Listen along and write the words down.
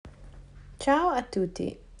Ciao a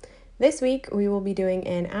tutti. This week we will be doing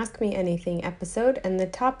an Ask Me Anything episode, and the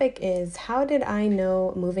topic is how did I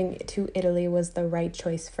know moving to Italy was the right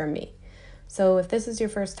choice for me? So if this is your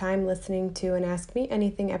first time listening to an Ask Me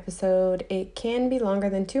Anything episode, it can be longer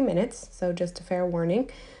than 2 minutes, so just a fair warning.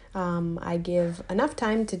 I give enough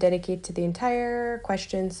time to dedicate to the entire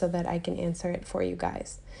question so that I can answer it for you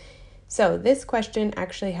guys. So this question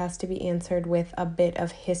actually has to be answered with a bit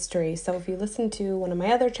of history. So if you listen to one of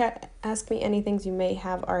my other Ask Me Anythings, you may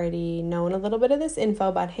have already known a little bit of this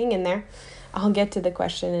info, but hang in there. I'll get to the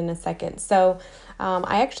question in a second. So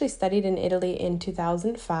I actually studied in Italy in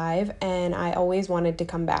 2005, and I always wanted to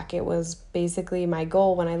come back. It was basically my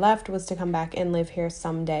goal when I left was to come back and live here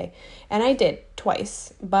someday. And I did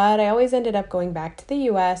twice, but I always ended up going back to the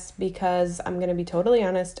US because I'm going to be totally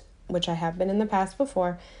honest, which I have been in the past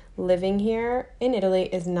before, living here in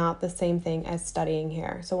Italy is not the same thing as studying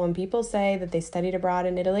here. So when people say that they studied abroad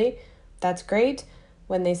in Italy, that's great.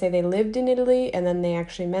 When they say they lived in Italy and then they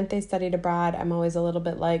actually meant they studied abroad, I'm always a little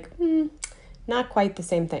bit like, not quite the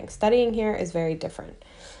same thing. Studying here is very different.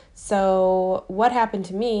 So what happened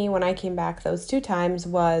to me when I came back those 2 times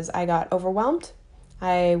was I got overwhelmed.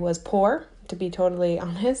 I was poor, to be totally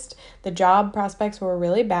honest. The job prospects were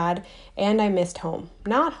really bad, and I missed home.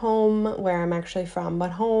 Not home where I'm actually from,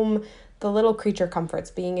 but home, the little creature comforts,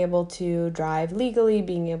 being able to drive legally,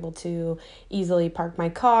 being able to easily park my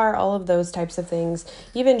car, all of those types of things.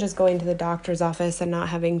 Even just going to the doctor's office and not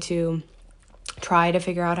having to try to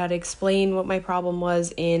figure out how to explain what my problem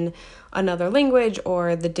was in another language,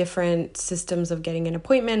 or the different systems of getting an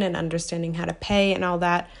appointment and understanding how to pay and all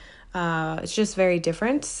that. It's just very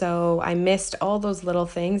different. So I missed all those little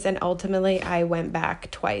things, and ultimately I went back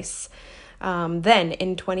twice. Then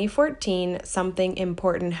in 2014, something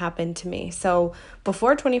important happened to me. So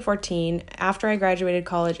before 2014, after I graduated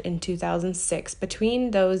college in 2006,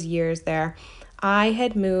 between those years there, I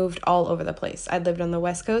had moved all over the place. I'd lived on the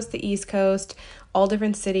West Coast, the East Coast, all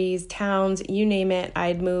different cities, towns, you name it.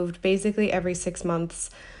 I'd moved basically every 6 months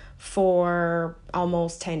for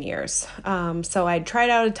almost 10 years. So I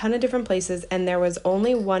tried out a ton of different places, and there was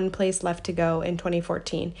only one place left to go in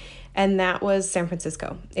 2014, and that was San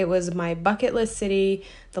Francisco. It was my bucket list city,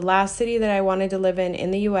 the last city that I wanted to live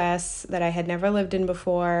in the US, that I had never lived in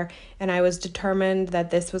before, and I was determined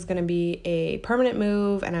that this was going to be a permanent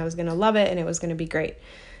move, and I was going to love it, and it was going to be great.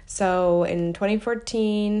 So in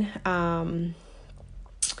 2014,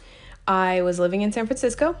 I was living in San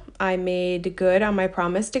Francisco. I made good on my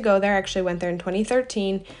promise to go there. I actually went there in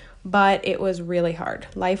 2013, but it was really hard.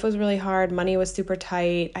 Life was really hard. Money was super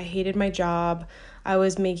tight. I hated my job. I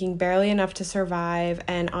was making barely enough to survive.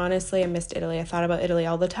 And honestly, I missed Italy. I thought about Italy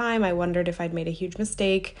all the time. I wondered if I'd made a huge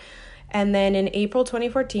mistake. And then in April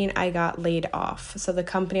 2014, I got laid off. So the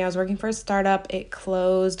company I was working for, a startup, it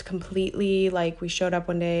closed completely. Like, we showed up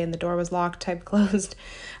one day and the door was locked, type closed.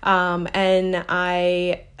 And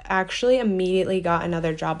I actually immediately got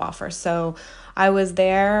another job offer. So I was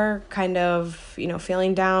there kind of,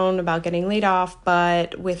 feeling down about getting laid off,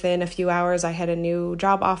 but within a few hours I had a new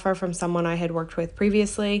job offer from someone I had worked with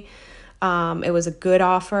previously. It was a good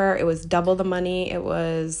offer. It was double the money. It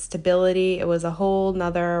was stability. It was a whole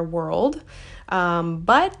nother world.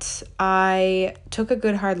 But I took a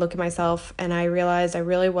good hard look at myself, and I realized I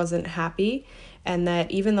really wasn't happy, and that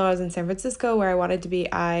even though I was in San Francisco where I wanted to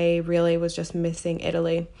be, I really was just missing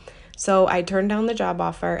Italy. So I turned down the job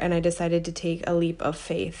offer, and I decided to take a leap of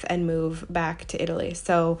faith and move back to Italy.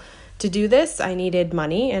 So to do this, I needed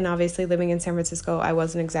money, and obviously living in San Francisco, I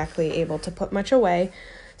wasn't exactly able to put much away.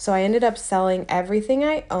 So I ended up selling everything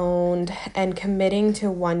I owned and committing to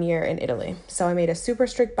 1 year in Italy. So I made a super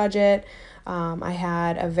strict budget. I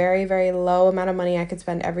had a very, very low amount of money I could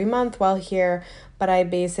spend every month while here, but I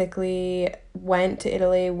basically went to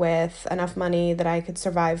Italy with enough money that I could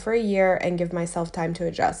survive for a year and give myself time to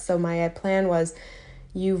adjust. So my plan was,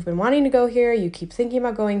 you've been wanting to go here, you keep thinking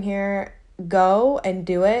about going here, go and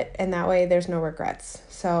do it, and that way there's no regrets.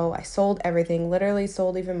 So I sold everything, literally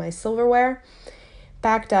sold even my silverware,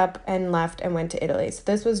 packed up and left and went to Italy. So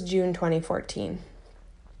this was June 2014.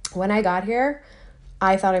 When I got here,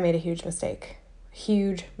 I thought I made a huge mistake.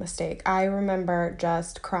 Huge mistake. I remember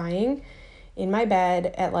just crying in my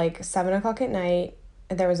bed at like 7 o'clock at night.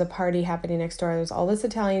 There was a party happening next door. There was all this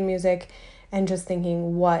Italian music, and just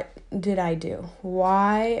thinking, what did I do?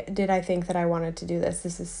 Why did I think that I wanted to do this?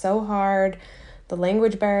 This is so hard. The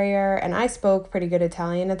language barrier, and I spoke pretty good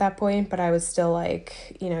Italian at that point, but I was still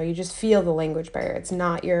like, you just feel the language barrier. It's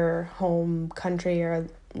not your home country or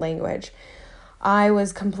language. I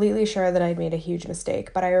was completely sure that I'd made a huge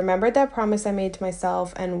mistake, but I remembered that promise I made to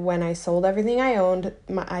myself, and when I sold everything I owned,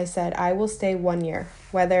 I said, I will stay 1 year.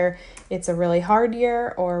 Whether it's a really hard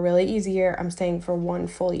year or a really easy year, I'm staying for 1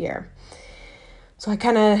 full year. So I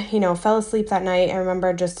kind of, fell asleep that night. I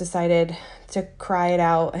remember just decided to cry it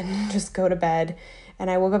out and just go to bed. And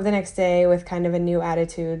I woke up the next day with kind of a new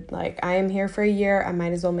attitude, like, I am here for a year, I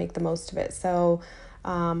might as well make the most of it. So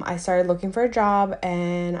I started looking for a job,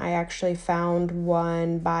 and I actually found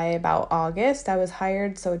one by about August. I was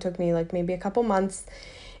hired, so it took me like maybe a couple months,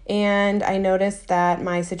 and I noticed that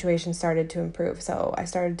my situation started to improve. So I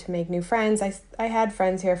started to make new friends. I had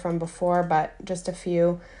friends here from before, but just a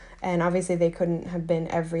few, and obviously they couldn't have been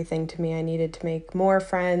everything to me. I needed to make more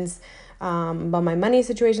friends. But my money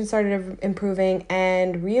situation started improving,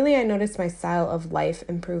 and really I noticed my style of life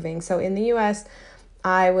improving. So in the US,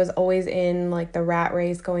 I was always in like the rat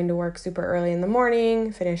race, going to work super early in the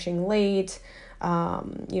morning, finishing late,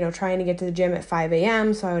 trying to get to the gym at 5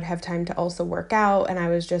 a.m. so I would have time to also work out, and I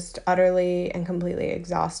was just utterly and completely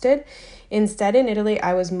exhausted. Instead, in Italy,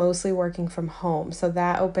 I was mostly working from home, so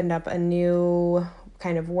that opened up a new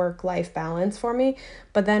kind of work-life balance for me.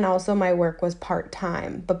 But then also my work was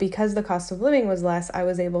part-time, but because the cost of living was less, I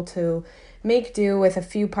was able to make do with a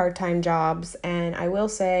few part-time jobs. And I will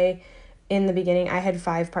say, in the beginning, I had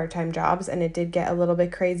 5 part-time jobs, and it did get a little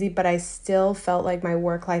bit crazy, but I still felt like my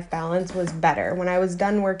work-life balance was better. When I was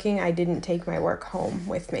done working, I didn't take my work home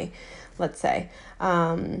with me, let's say.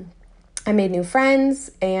 I made new friends,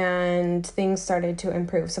 and things started to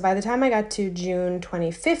improve. So by the time I got to June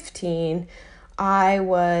 2015, I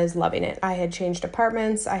was loving it. I had changed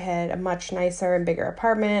apartments. I had a much nicer and bigger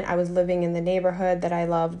apartment. I was living in the neighborhood that I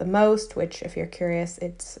love the most, which, if you're curious,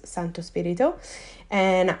 it's Santo Spirito.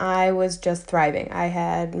 And I was just thriving. I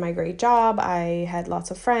had my great job. I had lots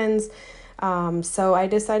of friends. So I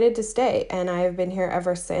decided to stay, and I've been here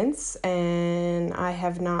ever since. And I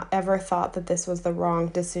have not ever thought that this was the wrong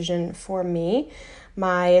decision for me.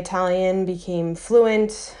 My Italian became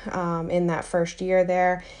fluent in that first year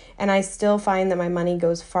there, and I still find that my money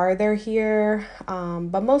goes farther here,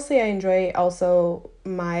 but mostly I enjoy also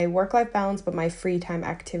my work-life balance, but my free time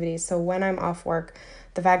activities. So when I'm off work,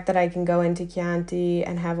 the fact that I can go into Chianti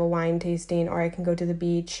and have a wine tasting, or I can go to the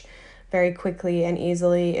beach very quickly and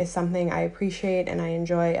easily, is something I appreciate and I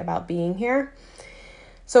enjoy about being here.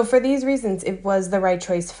 So for these reasons, it was the right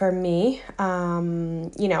choice for me.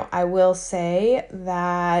 I will say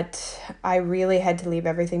that I really had to leave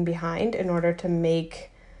everything behind in order to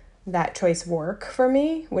make that choice work for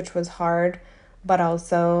me, which was hard, but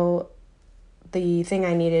also the thing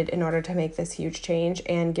I needed in order to make this huge change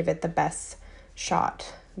and give it the best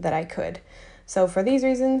shot that I could. So for these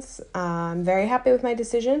reasons, I'm very happy with my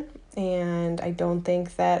decision, and I don't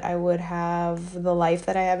think that I would have the life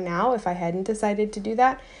that I have now if I hadn't decided to do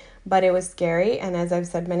that. But it was scary, and as I've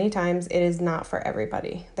said many times, it is not for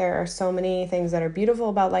everybody. There are so many things that are beautiful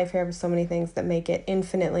about life here, but so many things that make it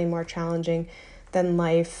infinitely more challenging than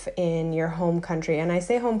life in your home country. And I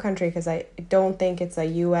say home country because I don't think it's a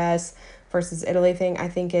US versus Italy thing. I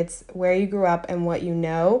think it's where you grew up and what you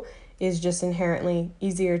know is just inherently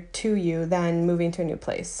easier to you than moving to a new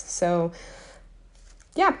place. So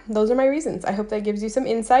yeah, those are my reasons. I hope that gives you some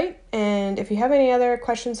insight. And if you have any other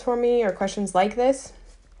questions for me or questions like this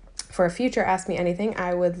for a future Ask Me Anything,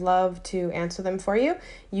 I would love to answer them for you.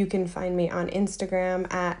 You can find me on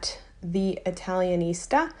Instagram at The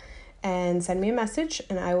Italianista and send me a message,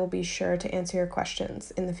 and I will be sure to answer your questions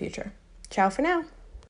in the future. Ciao for now.